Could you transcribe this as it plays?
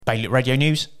Bailiwick Radio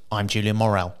News, I'm Julian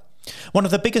Morrell. One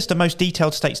of the biggest and most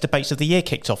detailed states debates of the year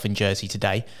kicked off in Jersey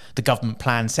today. The government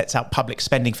plan sets out public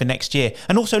spending for next year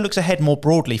and also looks ahead more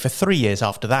broadly for 3 years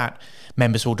after that.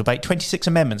 Members will debate 26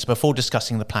 amendments before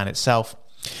discussing the plan itself.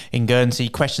 In Guernsey,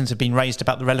 questions have been raised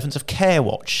about the relevance of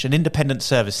CareWatch, an independent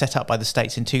service set up by the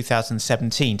states in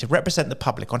 2017 to represent the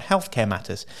public on healthcare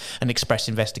matters. An Express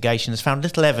investigation has found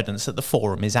little evidence that the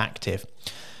forum is active.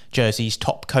 Jersey's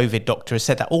top COVID doctor has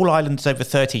said that all islanders over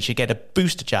 30 should get a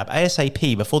booster jab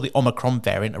ASAP before the Omicron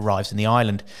variant arrives in the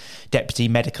island. Deputy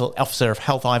Medical Officer of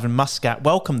Health Ivan Muscat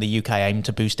welcomed the UK aim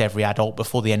to boost every adult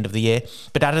before the end of the year,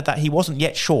 but added that he wasn't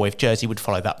yet sure if Jersey would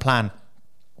follow that plan.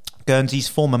 Guernsey's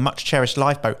former much-cherished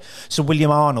lifeboat, Sir William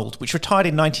Arnold, which retired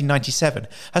in 1997,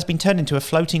 has been turned into a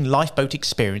floating lifeboat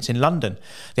experience in London.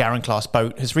 The Arran-class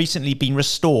boat has recently been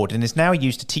restored and is now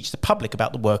used to teach the public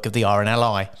about the work of the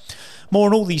RNLI. More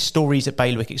on all these stories at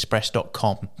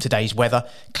bailiwickexpress.com. Today's weather,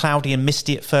 cloudy and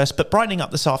misty at first, but brightening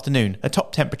up this afternoon, a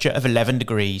top temperature of 11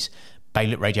 degrees.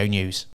 Bailiwick Radio News.